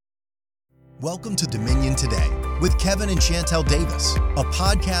Welcome to Dominion Today with Kevin and Chantel Davis, a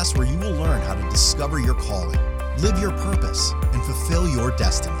podcast where you will learn how to discover your calling, live your purpose, and fulfill your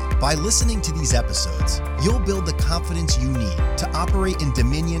destiny. By listening to these episodes, you'll build the confidence you need to operate in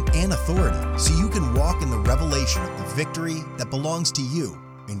dominion and authority so you can walk in the revelation of the victory that belongs to you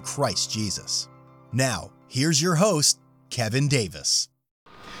in Christ Jesus. Now, here's your host, Kevin Davis.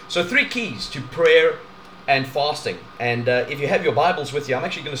 So 3 keys to prayer and fasting. And if you have your Bibles with you, I'm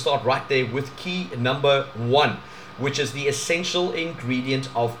actually going to start right there with key number 1, which is the essential ingredient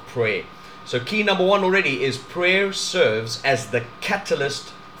of prayer. So key number 1 already is prayer serves as the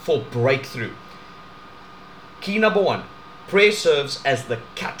catalyst for breakthrough. Key number 1, prayer serves as the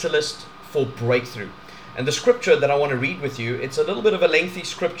catalyst for breakthrough. And the scripture that I want to read with you, it's a little bit of a lengthy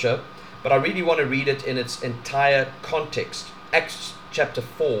scripture, but I really want to read it in its entire context. Acts chapter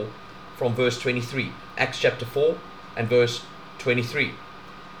 4 from verse 23. Acts chapter 4 and verse 23.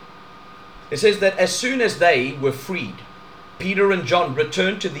 It says that as soon as they were freed, Peter and John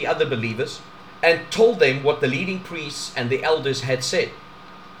returned to the other believers and told them what the leading priests and the elders had said.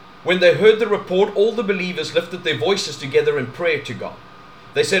 When they heard the report, all the believers lifted their voices together in prayer to God.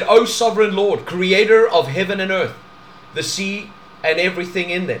 They said, "O sovereign Lord, creator of heaven and earth, the sea and everything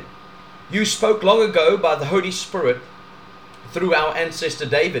in them, you spoke long ago by the Holy Spirit through our ancestor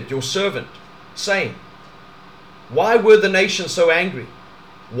David, your servant, saying, why were the nations so angry?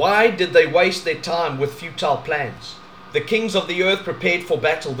 Why did they waste their time with futile plans? The kings of the earth prepared for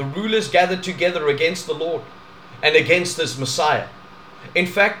battle. The rulers gathered together against the Lord and against his Messiah. In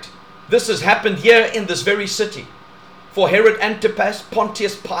fact, this has happened here in this very city. For Herod Antipas,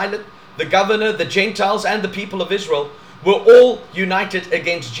 Pontius Pilate, the governor, the Gentiles, and the people of Israel were all united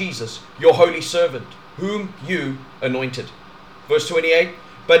against Jesus, your holy servant, whom you anointed." Verse 28,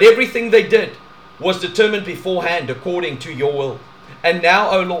 "But everything they did was determined beforehand according to your will. And now,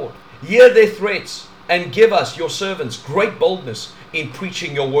 O Lord, hear their threats and give us, your servants, great boldness in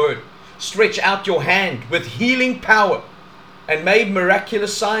preaching your word. Stretch out your hand with healing power, and may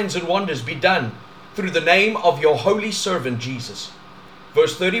miraculous signs and wonders be done through the name of your holy servant Jesus."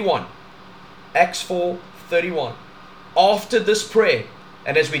 Verse 31, Acts 4:31. After this prayer,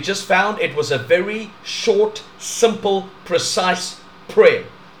 and as we just found, it was a very short, simple, precise prayer.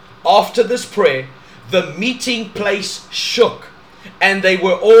 After this prayer, the meeting place shook, and they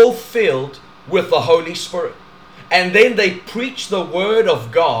were all filled with the Holy Spirit. And then they preached the word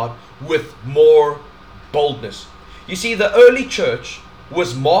of God with more boldness. You see, the early church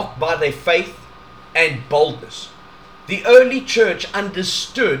was marked by their faith and boldness. The early church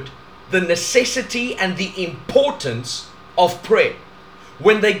understood the necessity and the importance of prayer.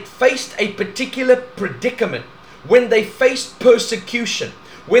 When they faced a particular predicament, when they faced persecution,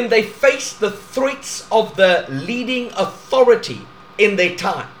 when they faced the threats of the leading authority in their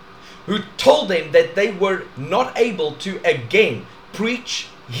time, who told them that they were not able to again preach,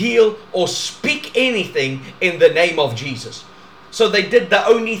 heal, or speak anything in the name of Jesus. So they did the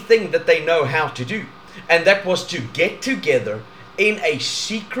only thing that they know how to do, and that was to get together in a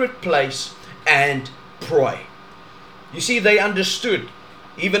secret place and pray. You see, they understood,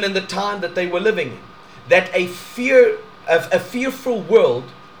 even in the time that they were living in, that a fearful world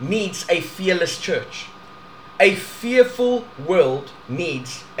needs a fearless church. A fearful world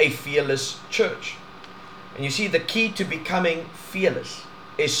needs a fearless church. And you see, the key to becoming fearless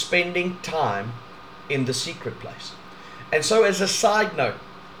is spending time in the secret place. And so, as a side note,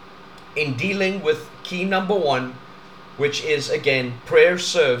 in dealing with key number 1, which is, again, prayer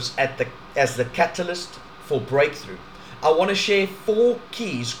serves as the catalyst for breakthrough, I want to share 4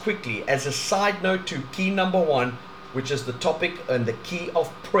 keys quickly as a side note to key number 1, which is the topic and the key of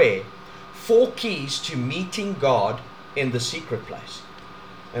prayer. 4 keys to meeting God in the secret place.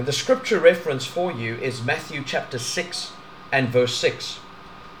 And the scripture reference for you is Matthew chapter 6 and verse 6,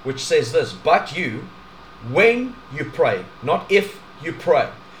 which says this, "But you, when you pray," not if you pray.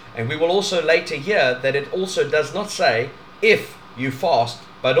 And we will also later hear that it also does not say if you fast,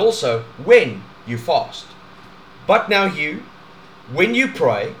 but also when you fast. "But now you, when you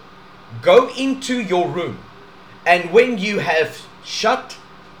pray, go into your room, and when you have shut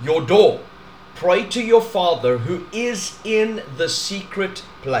your door, pray to your Father who is in the secret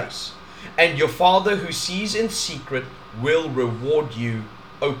place, and your Father who sees in secret will reward you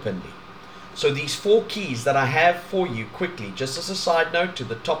openly." So these 4 keys that I have for you quickly, just as a side note to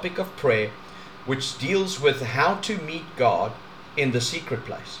the topic of prayer, which deals with how to meet God in the secret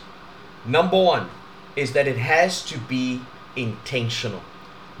place. Number 1 is that it has to be intentional.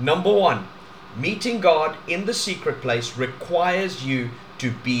 Number 1, meeting God in the secret place requires you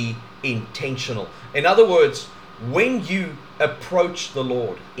to be intentional. In other words, when you approach the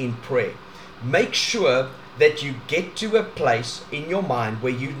Lord in prayer, make sure that you get to a place in your mind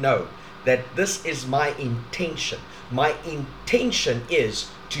where you know that this is my intention. My intention is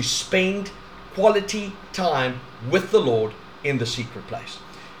to spend quality time with the Lord in the secret place.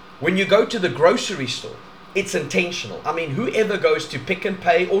 When you go to the grocery store, it's intentional. I mean, whoever goes to Pick and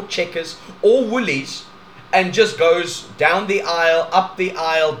Pay or Checkers or Woolies and just goes down the aisle, up the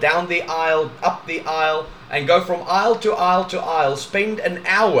aisle, down the aisle, up the aisle, and go from aisle to aisle to aisle, spend an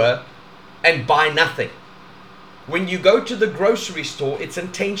hour and buy nothing. When you go to the grocery store, it's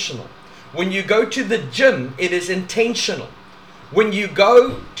intentional. When you go to the gym, it is intentional. When you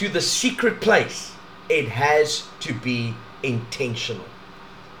go to the secret place, it has to be intentional.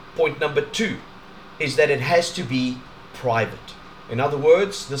 Point number 2 is that it has to be private. In other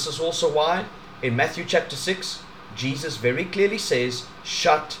words, this is also why in Matthew chapter 6, Jesus very clearly says,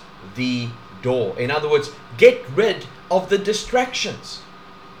 shut the door. In other words, get rid of the distractions.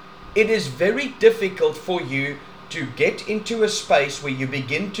 It is very difficult for you to get into a space where you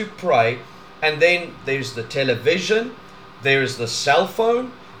begin to pray, and then there's the television, there is the cell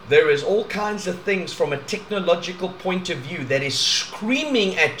phone, there is all kinds of things from a technological point of view that is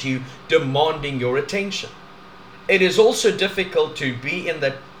screaming at you, demanding your attention. It is also difficult to be in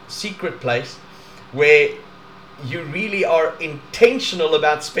that secret place where you really are intentional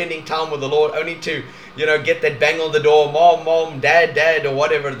about spending time with the Lord, only to, get that bang on the door, mom, dad, or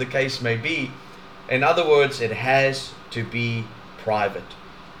whatever the case may be. In other words, it has to be private.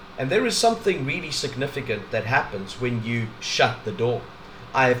 And there is something really significant that happens when you shut the door.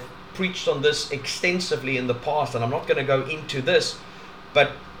 I've preached on this extensively in the past, and I'm not going to go into this,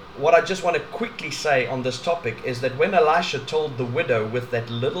 but what I just want to quickly say on this topic is that when Elisha told the widow with that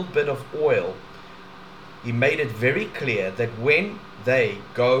little bit of oil, he made it very clear that when they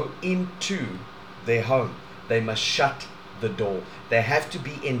go into their home, they must shut the door. They have to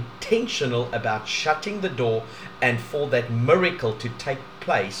be intentional about shutting the door and for that miracle to take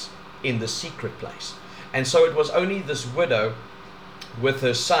place in the secret place. And so it was only this widow with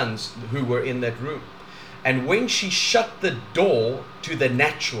her sons who were in that room. And when she shut the door to the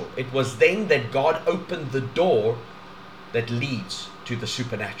natural, it was then that God opened the door that leads to the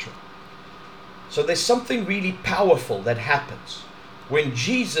supernatural. So there's something really powerful that happens when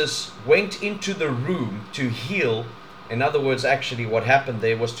Jesus went into the room to heal. In other words, actually what happened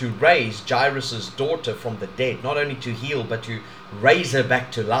there was to raise Jairus' daughter from the dead. Not only to heal, but to raise her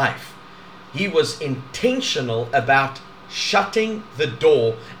back to life. He was intentional about shutting the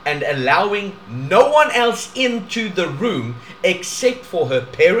door and allowing no one else into the room except for her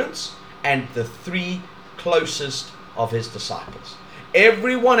parents and the 3 closest of his disciples.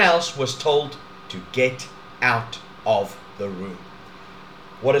 Everyone else was told to get out of the room.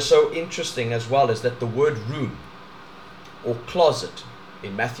 What is so interesting as well is that the word room or closet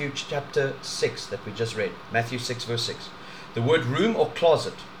in Matthew chapter 6 that we just read, Matthew 6 verse 6, the word room or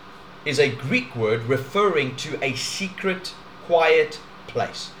closet is a Greek word referring to a secret, quiet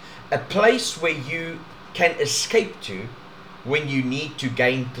place. A place where you can escape to when you need to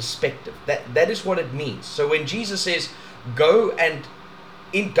gain perspective. That is what it means. So when Jesus says, go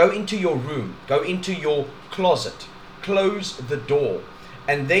into your room, go into your closet, close the door,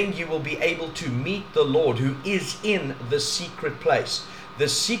 and then you will be able to meet the Lord who is in the secret place. The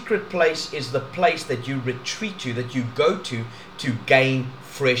secret place is the place that you retreat to, that you go to gain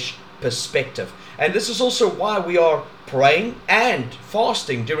fresh perspective. And this is also why we are praying and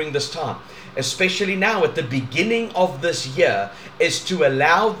fasting during this time, especially now at the beginning of this year, is to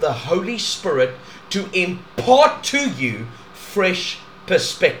allow the Holy Spirit to impart to you fresh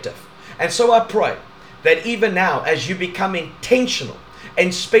perspective. And so I pray that even now, as you become intentional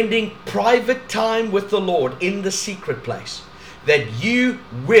and spending private time with the Lord in the secret place, that you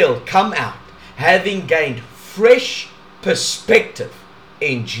will come out having gained fresh perspective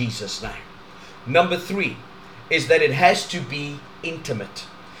in Jesus' name. Number 3 is that it has to be intimate.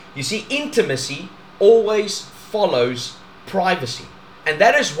 You see, intimacy always follows privacy. And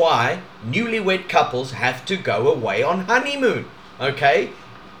that is why newlywed couples have to go away on honeymoon. Okay?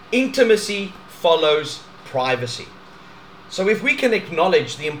 Intimacy follows privacy. So if we can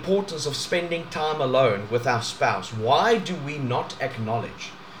acknowledge the importance of spending time alone with our spouse, why do we not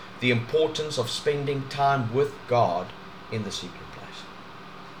acknowledge the importance of spending time with God in the secret place?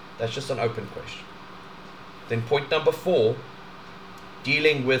 That's just an open question. Then point number 4,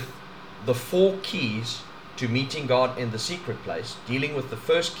 dealing with the 4 keys to meeting God in the secret place, dealing with the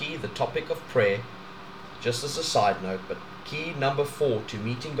first key, the topic of prayer, just as a side note, but key number 4 to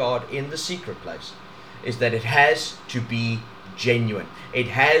meeting God in the secret place is that it has to be genuine. It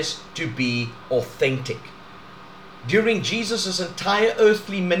has to be authentic. during Jesus' entire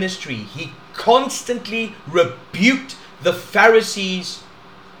earthly ministry, he constantly rebuked the Pharisees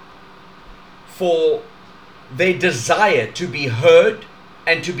for their desire to be heard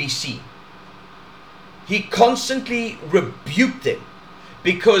and to be seen. He constantly rebuked them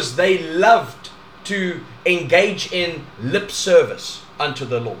because they loved to engage in lip service unto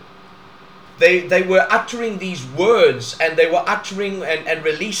the Lord. They were uttering these words, and they were uttering and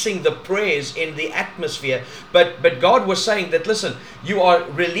releasing the prayers in the atmosphere. But God was saying that, listen, you are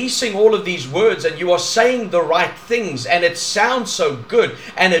releasing all of these words and you are saying the right things, and it sounds so good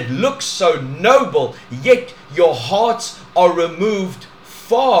and it looks so noble, yet your hearts are removed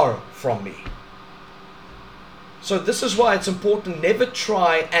far from me. So this is why it's important, never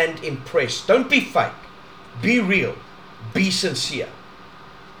try and impress. Don't be fake. Be real. Be sincere.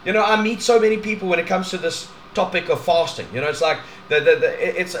 You know, I meet so many people when it comes to this topic of fasting. You know, it's like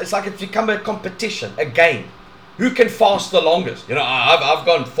it's like it's become a competition, a game. Who can fast the longest? You know, I've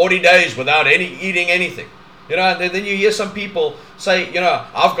gone 40 days without eating anything. You know, and then you hear some people say, you know,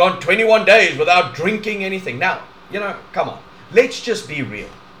 I've gone 21 days without drinking anything. Now, you know, come on. Let's just be real.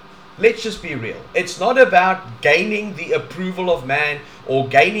 Let's just be real. It's not about gaining the approval of man or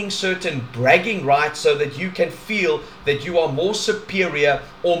gaining certain bragging rights so that you can feel that you are more superior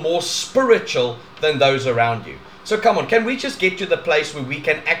or more spiritual than those around you. So come on, can we just get to the place where we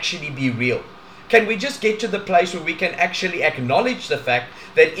can actually be real? Can we just get to the place where we can actually acknowledge the fact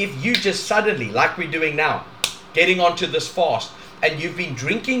that if you just suddenly, like we're doing now, getting onto this fast, and you've been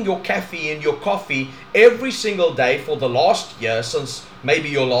drinking your caffeine, your coffee every single day for the last year, since maybe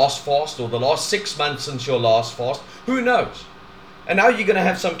your last fast, or the last 6 months since your last fast, who knows? And now you're going to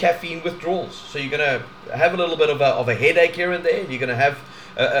have some caffeine withdrawals. So you're going to have a little bit of a headache here and there. You're going to have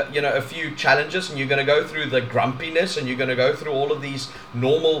a few challenges, and you're going to go through the grumpiness, and you're going to go through all of these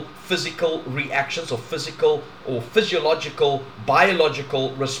normal physical reactions, or physical or physiological,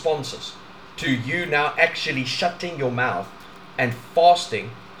 biological responses to you now actually shutting your mouth and fasting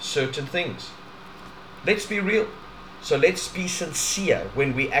certain things. Let's be real. So let's be sincere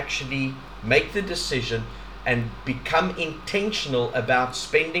when we actually make the decision and become intentional about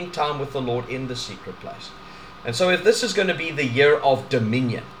spending time with the Lord in the secret place. And so if this is going to be the year of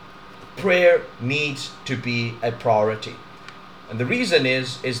dominion, prayer needs to be a priority. And the reason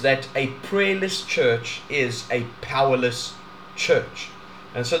is that a prayerless church is a powerless church.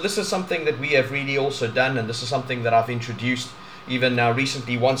 And so this is something that we have really also done, and this is something that I've introduced even now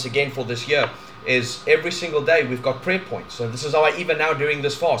recently once again for this year, is every single day we've got prayer points. So this is how I, even now during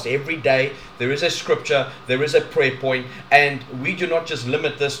this fast, every day there is a scripture, there is a prayer point, and we do not just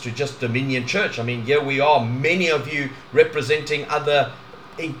limit this to just Dominion Church. I mean, here we are, many of you representing other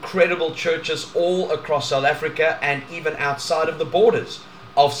incredible churches all across South Africa and even outside of the borders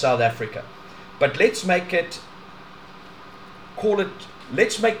of South Africa. But let's make the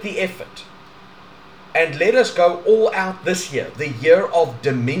effort, and let us go all out this year, the year of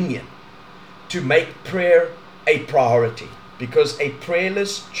dominion, to make prayer a priority, because a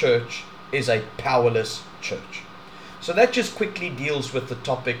prayerless church is a powerless church. So that just quickly deals with the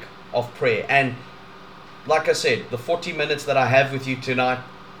topic of prayer. And like I said, the 40 minutes that I have with you tonight,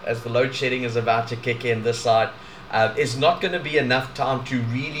 as the load shedding is about to kick in this side, is not going to be enough time to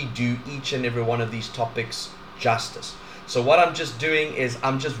really do each and every one of these topics justice. So what I'm just doing is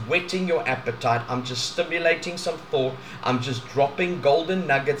I'm just whetting your appetite. I'm just stimulating some thought. I'm just dropping golden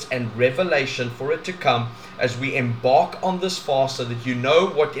nuggets and revelation for it to come as we embark on this fast, so that you know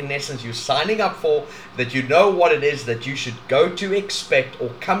what in essence you're signing up for, that you know what it is that you should go to expect or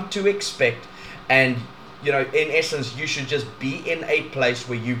come to expect. And you know, in essence, you should just be in a place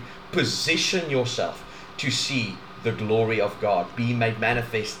where you position yourself to see the glory of God be made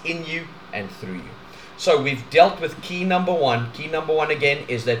manifest in you and through you. So we've dealt with key number one. Key number one again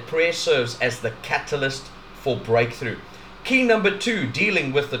is that prayer serves as the catalyst for breakthrough. Key number two,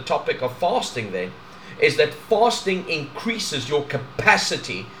 dealing with the topic of fasting then, is that fasting increases your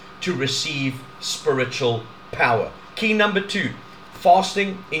capacity to receive spiritual power. Key number two,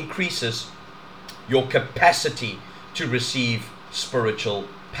 fasting increases your capacity to receive spiritual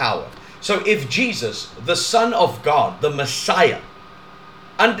power. So if Jesus, the Son of God, the Messiah,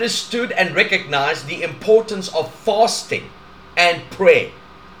 understood and recognized the importance of fasting and prayer,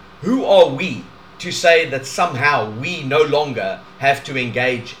 who are we to say that somehow we no longer have to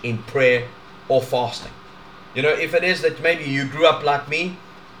engage in prayer or fasting? You know, if it is that maybe you grew up like me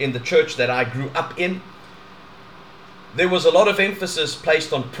in the church that I grew up in, there was a lot of emphasis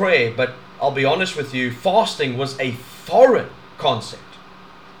placed on prayer, but I'll be honest with you, fasting was a foreign concept.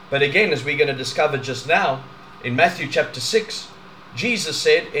 But again, as we're going to discover just now, in Matthew chapter 6, Jesus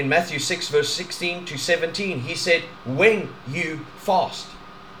said in Matthew 6 verse 16 to 17, he said, when you fast.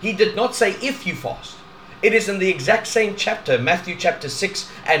 He did not say if you fast. It is in the exact same chapter, Matthew chapter 6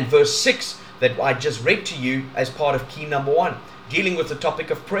 and verse 6, that I just read to you as part of key number 1, dealing with the topic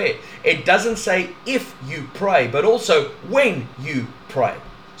of prayer. It doesn't say if you pray, but also when you pray.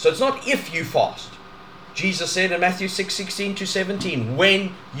 So it's not if you fast. Jesus said in Matthew 6, 16 to 17,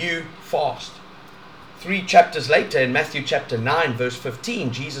 when you fast. 3 chapters later, in Matthew chapter 9, verse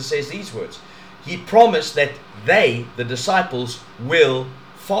 15, Jesus says these words. He promised that they, the disciples, will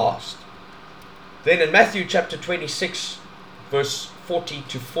fast. Then in Matthew chapter 26, verse 40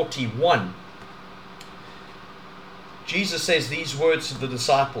 to 41, Jesus says these words to the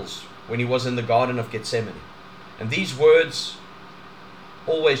disciples when he was in the Garden of Gethsemane. And these words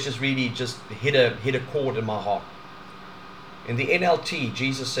always just really hit a chord in my heart. In the NLT,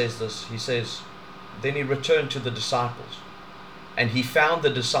 Jesus says this. He says, then he returned to the disciples, and he found the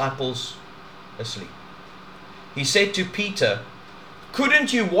disciples asleep. He said to Peter,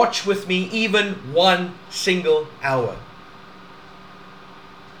 couldn't you watch with me even one single hour?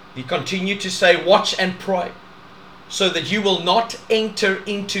 He continued to say, watch and pray, so that you will not enter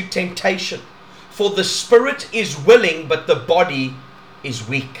into temptation. For the spirit is willing, but the body is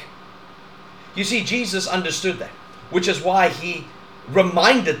weak. You see, Jesus understood that, which is why he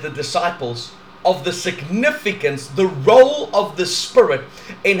reminded the disciples of the significance, the role of the spirit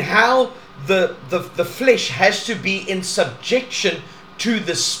in how the flesh has to be in subjection to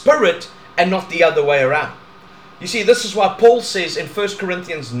the spirit and not the other way around. You see, this is why Paul says in 1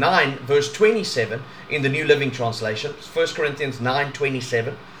 Corinthians 9 verse 27 in the New Living Translation, 1 Corinthians 9,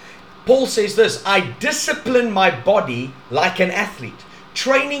 27, Paul says this, I discipline my body like an athlete,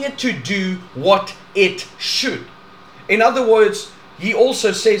 training it to do what it should. In other words, he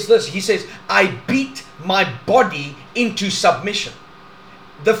also says this, he says, I beat my body into submission.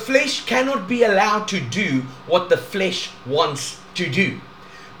 The flesh cannot be allowed to do what the flesh wants to do.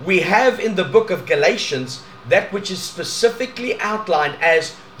 We have in the book of Galatians that which is specifically outlined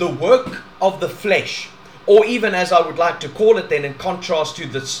as the work of the flesh, or even as I would like to call it then in contrast to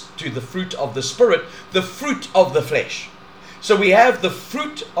the fruit of the Spirit, the fruit of the flesh. So we have the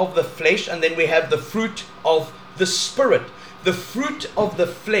fruit of the flesh, and then we have the fruit of the Spirit. The fruit of the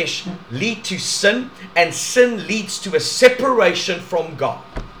flesh lead to sin, and sin leads to a separation from God.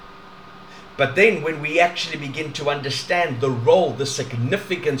 But then when we actually begin to understand the role, the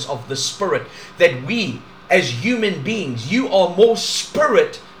significance of the Spirit, that we as human beings, you are more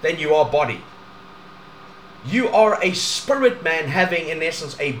spirit than you are body. You are a spirit man having in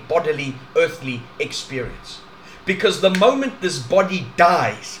essence a bodily earthly experience. Because the moment this body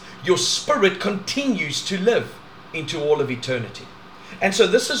dies, your spirit continues to live into all of eternity. And so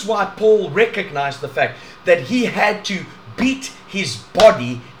this is why Paul recognized the fact that he had to beat his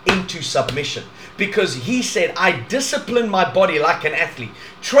body into submission, because he said, I discipline my body like an athlete,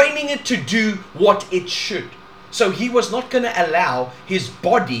 training it to do what it should. So he was not going to allow his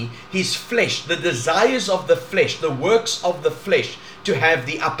body, his flesh, the desires of the flesh, the works of the flesh to have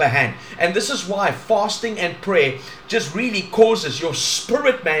the upper hand. And this is why fasting and prayer just really causes your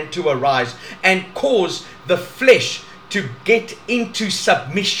spirit man to arise and cause the flesh to get into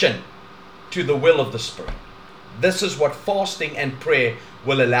submission to the will of the Spirit. This is what fasting and prayer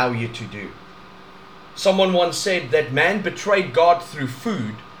will allow you to do. Someone once said that man betrayed God through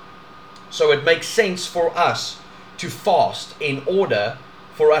food, so it makes sense for us to fast in order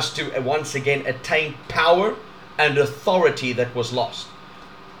for us to once again attain power and authority that was lost.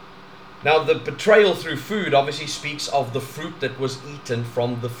 Now, the betrayal through food obviously speaks of the fruit that was eaten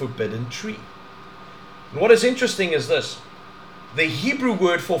from the forbidden tree. And what is interesting is this: the Hebrew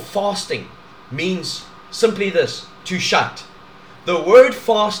word for fasting means simply this, to shut. The word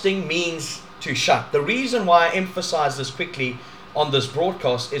fasting means to shut. The reason why I emphasize this quickly on this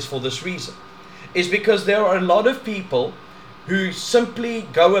broadcast is for this reason. Is because there are a lot of people who simply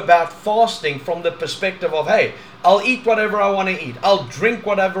go about fasting from the perspective of, hey, I'll eat whatever I want to eat. I'll drink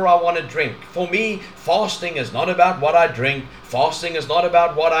whatever I want to drink. For me, fasting is not about what I drink. Fasting is not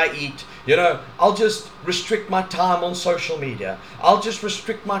about what I eat. You know, I'll just restrict my time on social media. I'll just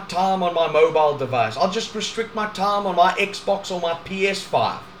restrict my time on my mobile device. I'll just restrict my time on my Xbox or my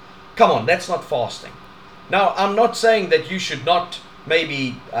PS5. Come on, that's not fasting. Now, I'm not saying that you should not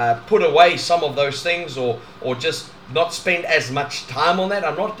maybe put away some of those things or just not spend as much time on that.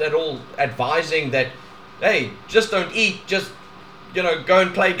 I'm not at all advising that, hey, just don't eat, just, go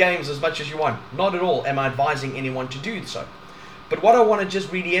and play games as much as you want. Not at all am I advising anyone to do so. But what I want to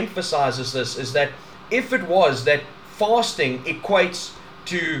just really emphasize is that if it was that fasting equates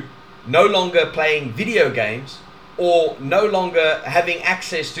to no longer playing video games, or no longer having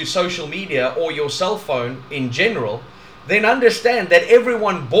access to social media or your cell phone in general, then understand that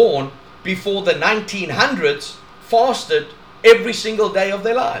everyone born before the 1900s fasted every single day of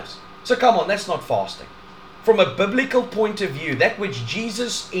their lives. So come on, that's not fasting. From a biblical point of view, that which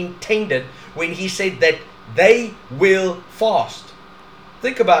Jesus intended when he said that they will fast.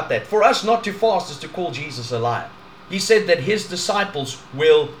 Think about that. For us not to fast is to call Jesus a liar. He said that his disciples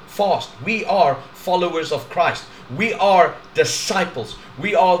will fast. We are followers of Christ. We are disciples.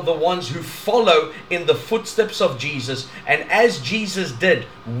 We are the ones who follow in the footsteps of Jesus. And as Jesus did,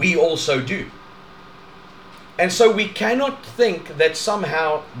 we also do. And so we cannot think that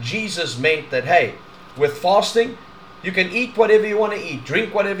somehow Jesus meant that, hey, with fasting, you can eat whatever you want to eat,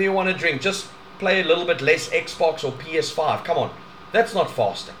 drink whatever you want to drink, just play a little bit less Xbox or PS5. Come on, that's not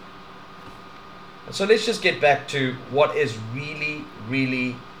fasting. And so let's just get back to what is really,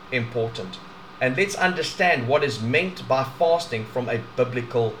 really important. And let's understand what is meant by fasting from a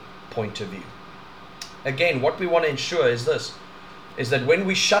biblical point of view. Again, what we want to ensure is this, is that when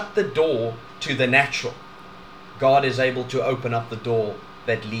we shut the door to the natural, God is able to open up the door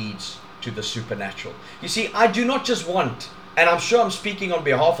that leads to the supernatural. You see, I do not just want, and I'm sure I'm speaking on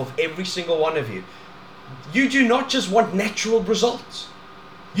behalf of every single one of you, you do not just want natural results.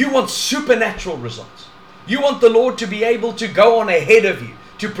 You want supernatural results. You want the Lord to be able to go on ahead of you,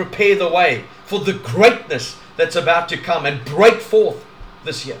 to prepare the way for the greatness that's about to come and break forth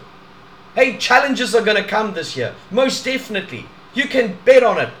this year. Hey, challenges are going to come this year. Most definitely. You can bet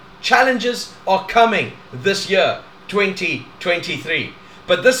on it. Challenges are coming this year, 2023.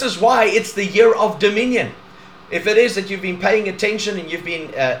 But this is why it's the year of dominion. If it is that you've been paying attention and you've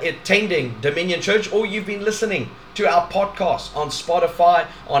been attending Dominion Church, or you've been listening to our podcast on Spotify,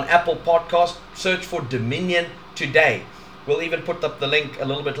 on Apple Podcasts, search for Dominion Today. We'll even put up the link a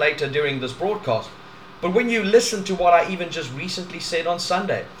little bit later during this broadcast. But when you listen to what I even just recently said on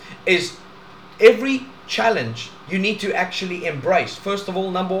Sunday, is every challenge you need to actually embrace. First of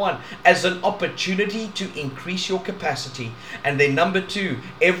all, number one, as an opportunity to increase your capacity. And then number two,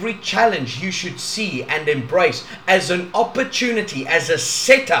 every challenge you should see and embrace as an opportunity, as a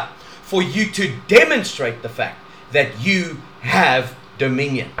setup for you to demonstrate the fact that you have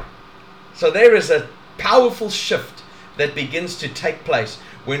dominion. So there is a powerful shift that begins to take place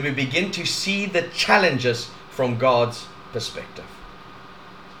when we begin to see the challenges from God's perspective.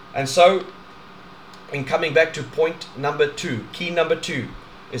 And so, in coming back to point number two, key number two,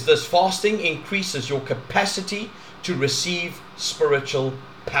 is this: fasting increases your capacity to receive spiritual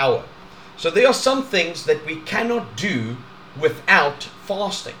power. So there are some things that we cannot do without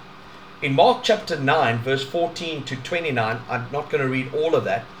fasting. In Mark chapter 9, verse 14 to 29, I'm not going to read all of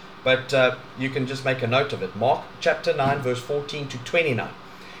that, but you can just make a note of it. Mark chapter 9, verse 14 to 29.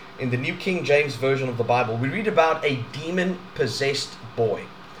 In the New King James Version of the Bible, we read about a demon-possessed boy.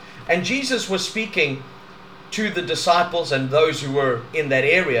 And Jesus was speaking to the disciples and those who were in that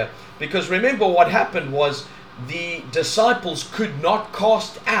area, because remember what happened was the disciples could not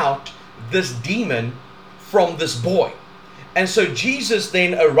cast out this demon from this boy. And so Jesus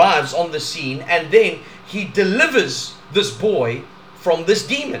then arrives on the scene, and then he delivers this boy from this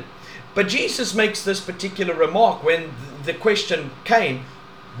demon. But Jesus makes this particular remark when the question came,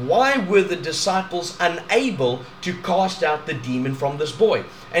 why were the disciples unable to cast out the demon from this boy?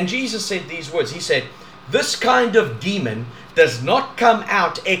 And Jesus said these words. He said, this kind of demon does not come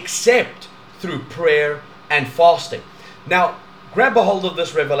out except through prayer and fasting. Now, grab a hold of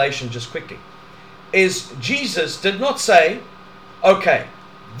this revelation just quickly. Is Jesus did not say, okay,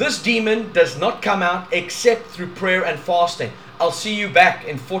 this demon does not come out except through prayer and fasting. I'll see you back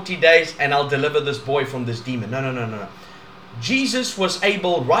in 40 days and I'll deliver this boy from this demon. No. Jesus was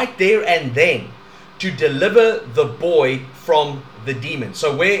able right there and then to deliver the boy from the demon.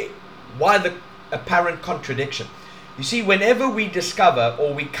 So why the apparent contradiction? You see, whenever we discover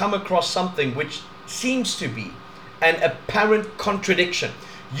or we come across something which seems to be an apparent contradiction,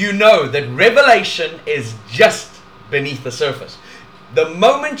 you know that revelation is just beneath the surface. The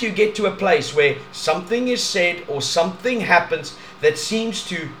moment you get to a place where something is said or something happens that seems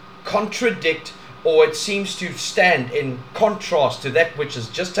to contradict, or it seems to stand in contrast to that which has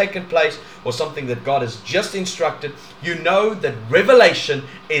just taken place, or something that God has just instructed, you know that revelation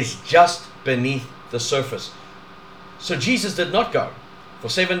is just beneath the surface. So Jesus did not go for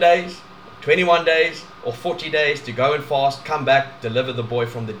 7 days, 21 days, or 40 days to go and fast, come back, deliver the boy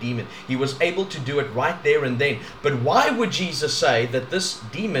from the demon. He was able to do it right there and then. But why would Jesus say that this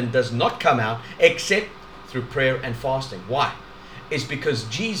demon does not come out except through prayer and fasting? Why? It's because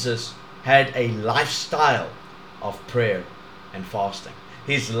Jesus had a lifestyle of prayer and fasting.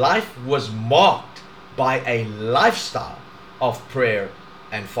 His life was marked by a lifestyle of prayer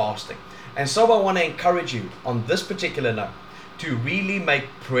and fasting. And so I want to encourage you on this particular note to really make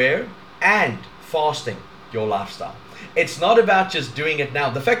prayer and fasting your lifestyle. It's not about just doing it now.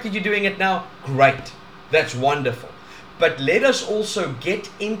 The fact that you're doing it now, great. That's wonderful. But let us also get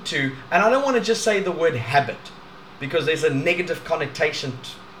into, and I don't want to just say the word habit, because there's a negative connotation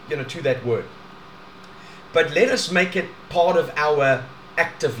to that word. But let us make it part of our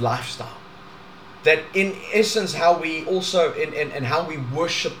active lifestyle. That in essence, how we also, and how we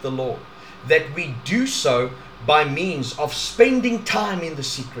worship the Lord, that we do so by means of spending time in the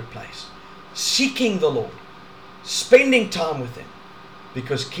secret place, seeking the Lord, spending time with Him.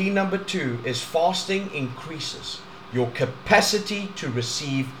 Because key number 2 is fasting increases your capacity to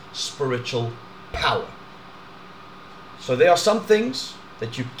receive spiritual power. So there are some things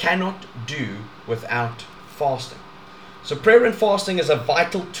that you cannot do without fasting. So prayer and fasting is a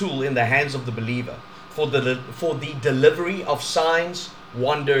vital tool in the hands of the believer for the delivery of signs,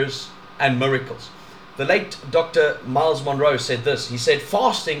 wonders, and miracles. The late Dr. Miles Monroe said this. He said,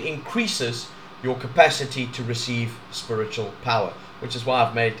 fasting increases your capacity to receive spiritual power, which is why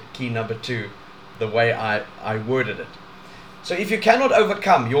I've made key number 2 the way I worded it. So if you cannot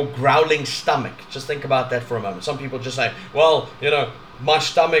overcome your growling stomach, just think about that for a moment. Some people just say, well, my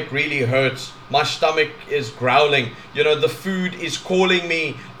stomach really hurts. My stomach is growling. The food is calling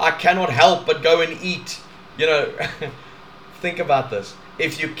me. I cannot help but go and eat. Think about this.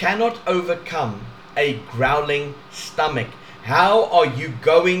 If you cannot overcome a growling stomach, how are you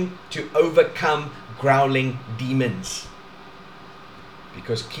going to overcome growling demons?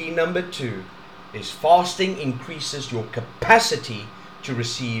 Because key number 2 is fasting increases your capacity to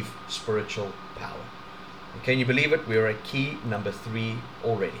receive spiritual power. And can you believe it? We're at key number 3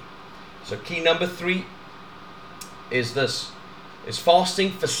 already. So key number 3 is this, is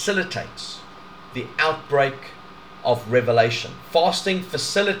fasting facilitates the outbreak of revelation. Fasting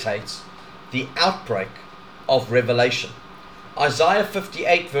facilitates the outbreak of revelation. Isaiah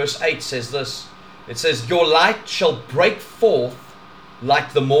 58 verse 8 says this. It says, your light shall break forth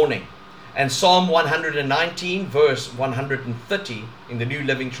like the morning. And Psalm 119 verse 130 in the New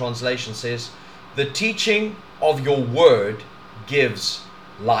Living Translation says, the teaching of your word gives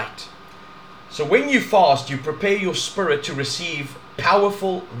light. So when you fast, you prepare your spirit to receive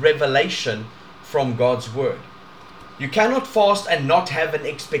powerful revelation from God's word. You cannot fast and not have an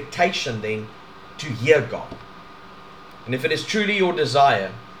expectation then to hear God. And if it is truly your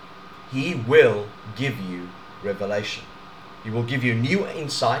desire, He will give you revelation. He will give you new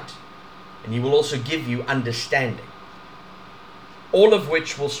insight, and He will also give you understanding. All of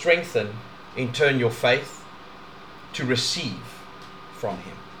which will strengthen, in turn, your faith to receive from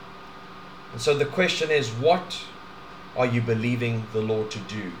Him. And so the question is, what are you believing the Lord to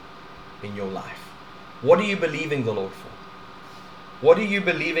do in your life? What are you believing the Lord for? What are you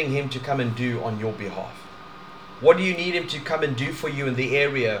believing Him to come and do on your behalf? What do you need Him to come and do for you in the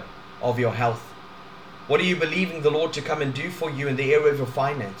area of your health? What are you believing the Lord to come and do for you in the area of your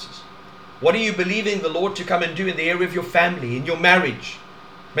finances? What are you believing the Lord to come and do in the area of your family, in your marriage?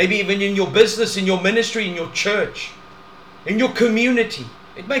 Maybe even in your business, in your ministry, in your church, in your community.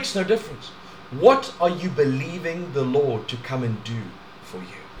 It makes no difference. What are you believing the Lord to come and do for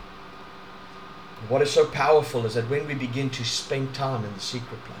you? What is so powerful is that when we begin to spend time in the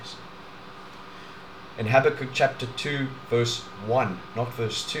secret place. In Habakkuk chapter 2 verse 1, not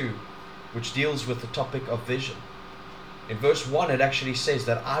verse 2, which deals with the topic of vision. In verse 1 it actually says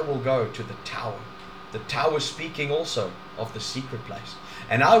that I will go to the tower speaking also of the secret place,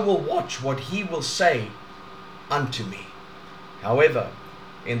 and I will watch what He will say unto me. However,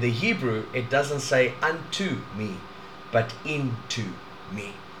 in the Hebrew it doesn't say unto me, but into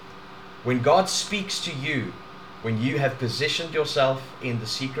me. When God speaks to you, when you have positioned yourself in the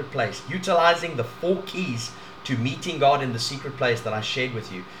secret place, utilizing the 4 keys to meeting God in the secret place that I shared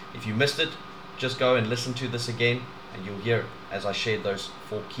with you. If you missed it, just go and listen to this again, and you'll hear as I shared those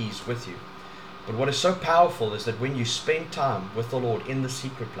 4 keys with you. But what is so powerful is that when you spend time with the Lord in the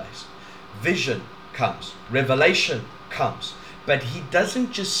secret place, vision comes, revelation comes. But He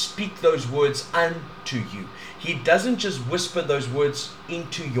doesn't just speak those words unto you. He doesn't just whisper those words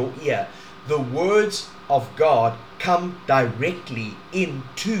into your ear. The words of God come directly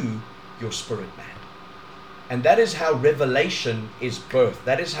into your spirit man. And that is how revelation is birthed.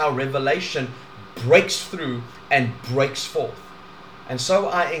 That is how revelation breaks through and breaks forth. And so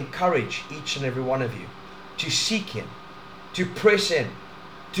I encourage each and every one of you to seek Him, to press in,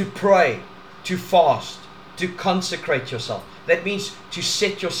 to pray, to fast, to consecrate yourself. That means to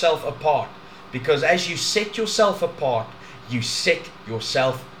set yourself apart. Because as you set yourself apart, you set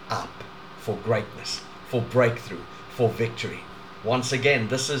yourself up for greatness, for breakthrough, for victory. Once again,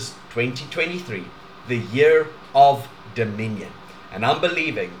 this is 2023, the year of dominion. And I'm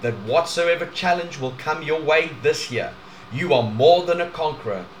believing that whatsoever challenge will come your way this year, you are more than a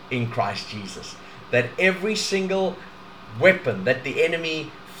conqueror in Christ Jesus. That every single weapon that the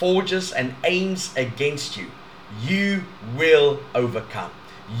enemy forges and aims against you, you will overcome.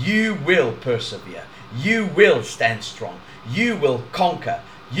 You will persevere. You will stand strong. You will conquer.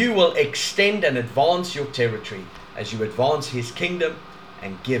 You will extend and advance your territory as you advance His kingdom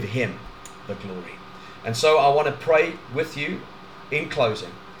and give Him the glory. And so I want to pray with you in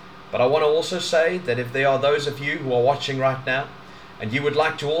closing. But I want to also say that if there are those of you who are watching right now and you would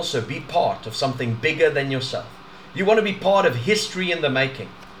like to also be part of something bigger than yourself, you want to be part of history in the making,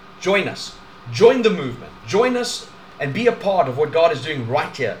 join us. Join the movement. Join us and be a part of what God is doing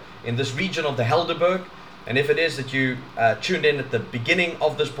right here in this region of the Helderberg. And if it is that you tuned in at the beginning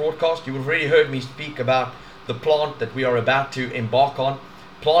of this broadcast, you have already heard me speak about the plant that we are about to embark on,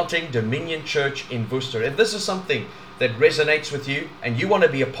 planting Dominion Church in Worcester. If this is something that resonates with you and you want to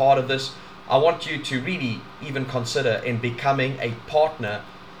be a part of this, I want you to really even consider in becoming a partner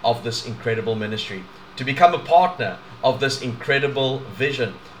of this incredible ministry, to become a partner of this incredible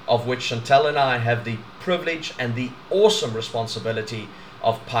vision of which Chantel and I have the privilege and the awesome responsibility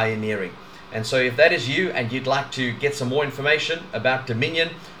of pioneering. And so if that is you and you'd like to get some more information about Dominion,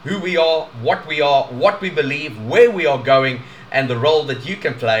 who we are, what we believe, where we are going, and the role that you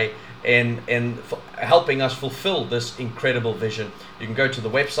can play in helping us fulfill this incredible vision, you can go to the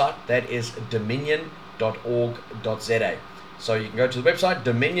website. That is dominion.org.za. So you can go to the website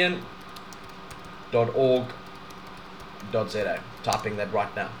dominion.org.za, typing that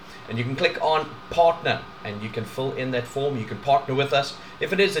right now. And you can click on partner and you can fill in that form. You can partner with us.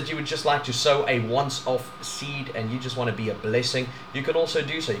 If it is that you would just like to sow a once-off seed and you just want to be a blessing, you can also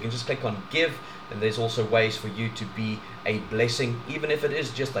do so. You can just click on give, and there's also ways for you to be a blessing, even if it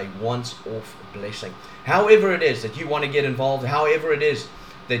is just a once-off blessing. However it is that you want to get involved, however it is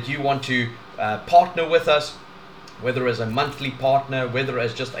that you want to partner with us, whether as a monthly partner, whether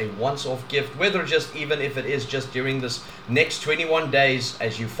as just a once-off gift, whether just even if it is just during this next 21 days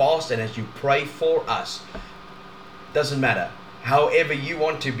as you fast and as you pray for us, doesn't matter. However you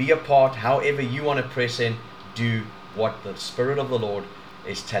want to be a part, however you want to press in, do what the Spirit of the Lord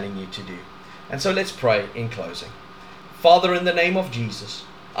is telling you to do. And so let's pray in closing. Father, in the name of Jesus,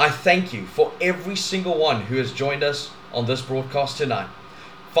 I thank you for every single one who has joined us on this broadcast tonight.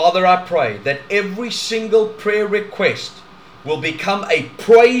 Father, I pray that every single prayer request will become a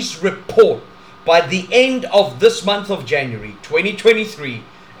praise report by the end of this month of January 2023,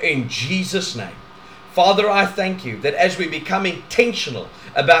 in Jesus' name. Father, I thank you that as we become intentional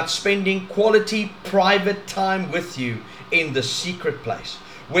about spending quality private time with you in the secret place,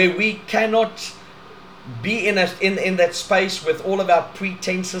 where we cannot be in that space with all of our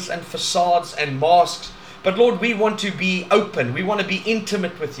pretenses and facades and masks, but Lord, we want to be open. We want to be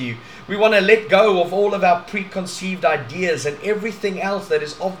intimate with you. We want to let go of all of our preconceived ideas and everything else that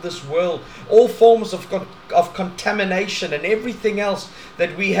is of this world, all forms of contamination and everything else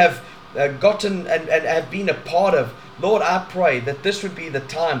that we have gotten and have been a part of. Lord, I pray that this would be the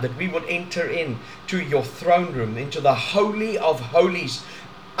time that we would enter into your throne room, into the Holy of Holies,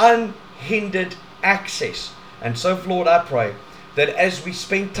 unhindered access. And so, Lord, I pray that as we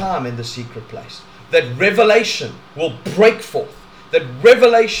spend time in the secret place, that revelation will break forth, that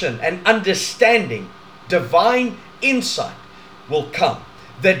revelation and understanding, divine insight will come,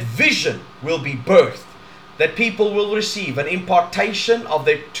 that vision will be birthed, that people will receive an impartation of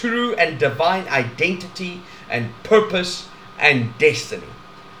their true and divine identity and purpose and destiny.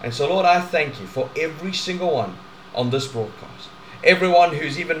 And so, Lord, I thank you for every single one on this broadcast, everyone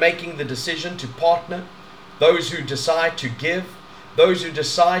who's even making the decision to partner, those who decide to give, those who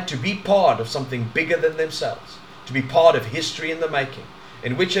decide to be part of something bigger than themselves, to be part of history in the making,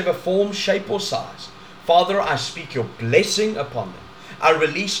 in whichever form, shape, or size. Father, I speak your blessing upon them. I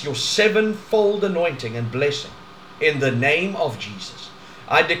release your sevenfold anointing and blessing in the name of Jesus.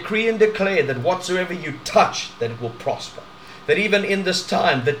 I decree and declare that whatsoever you touch, that it will prosper. That even in this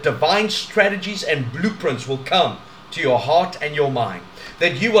time, that divine strategies and blueprints will come to your heart and your mind.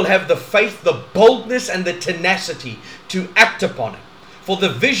 That you will have the faith, the boldness, and the tenacity to act upon it. For the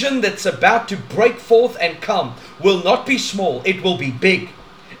vision that's about to break forth and come will not be small, it will be big.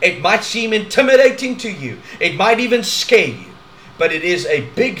 It might seem intimidating to you, it might even scare you, but it is a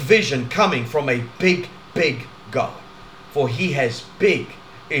big vision coming from a big, big God. For He has big,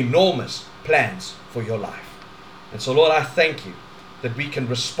 enormous plans for your life. And so, Lord, I thank you that we can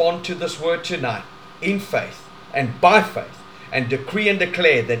respond to this word tonight in faith and by faith, and decree and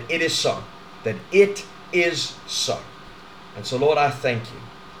declare that it is so. That it is so. And so, Lord, I thank you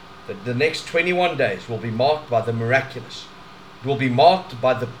that the next 21 days will be marked by the miraculous. It will be marked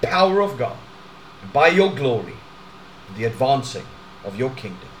by the power of God, and by your glory, the advancing of your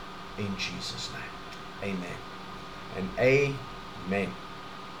kingdom. In Jesus' name. Amen. And amen.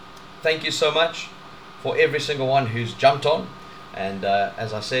 Thank you so much for every single one who's jumped on. And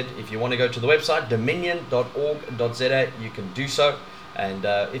as I said, if you want to go to the website, dominion.org.za, you can do so. And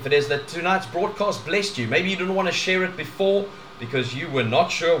if it is that tonight's broadcast blessed you, maybe you didn't want to share it before because you were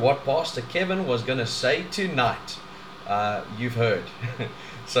not sure what Pastor Kevin was going to say tonight. You've heard.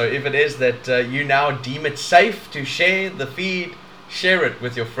 So if it is that you now deem it safe to share the feed, share it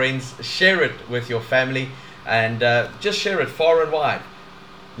with your friends, share it with your family, and just share it far and wide.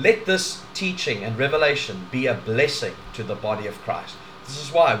 Let this teaching and revelation be a blessing to the body of Christ. This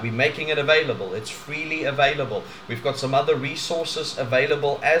is why we're making it available. It's freely available. We've got some other resources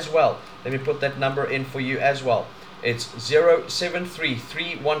available as well. Let me put that number in for you as well. It's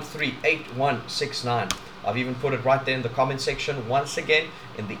 073-313-8169. I've even put it right there in the comment section once again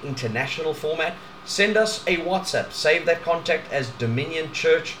in the international format. Send us a WhatsApp. Save that contact as Dominion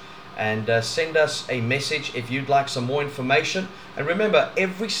Church, and send us a message if you'd like some more information. And remember,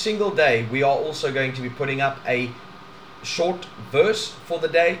 every single day we are also going to be putting up a short verse for the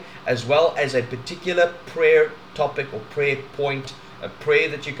day, as well as a particular prayer topic or prayer point, a prayer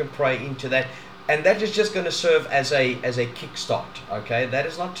that you can pray into that. And that is just going to serve as a kickstart. Okay, that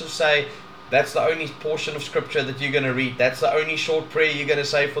is not to say that's the only portion of scripture that you're going to read. That's the only short prayer you're going to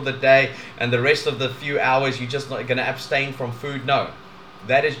say for the day, and the rest of the few hours you're just not going to abstain from food. No,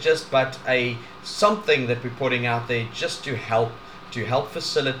 that is just but a something that we're putting out there just to help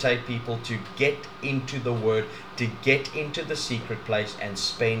facilitate people to get into the Word, to get into the secret place and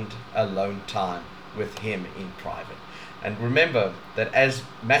spend alone time with Him in private. And remember that as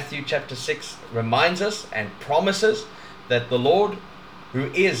Matthew chapter 6 reminds us and promises, that the Lord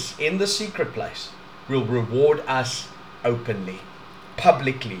who is in the secret place will reward us openly,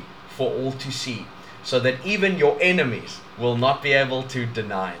 publicly, for all to see, so that even your enemies will not be able to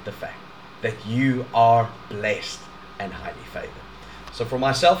deny the fact that you are blessed and highly favored. So for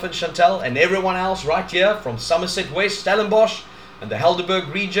myself and Chantel and everyone else right here from Somerset West, Stellenbosch, and the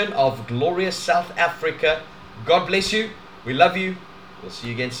Helderberg region of glorious South Africa, God bless you. We love you. We'll see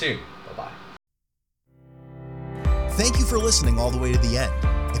you again soon. Bye-bye. Thank you for listening all the way to the end.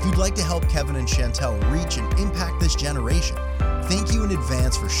 If you'd like to help Kevin and Chantel reach and impact this generation, thank you in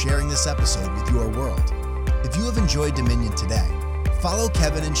advance for sharing this episode with your world. If you have enjoyed Dominion today, follow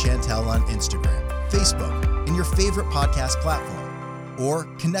Kevin and Chantel on Instagram, Facebook, and your favorite podcast platform, or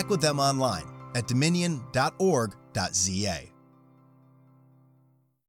connect with them online at dominion.org.za.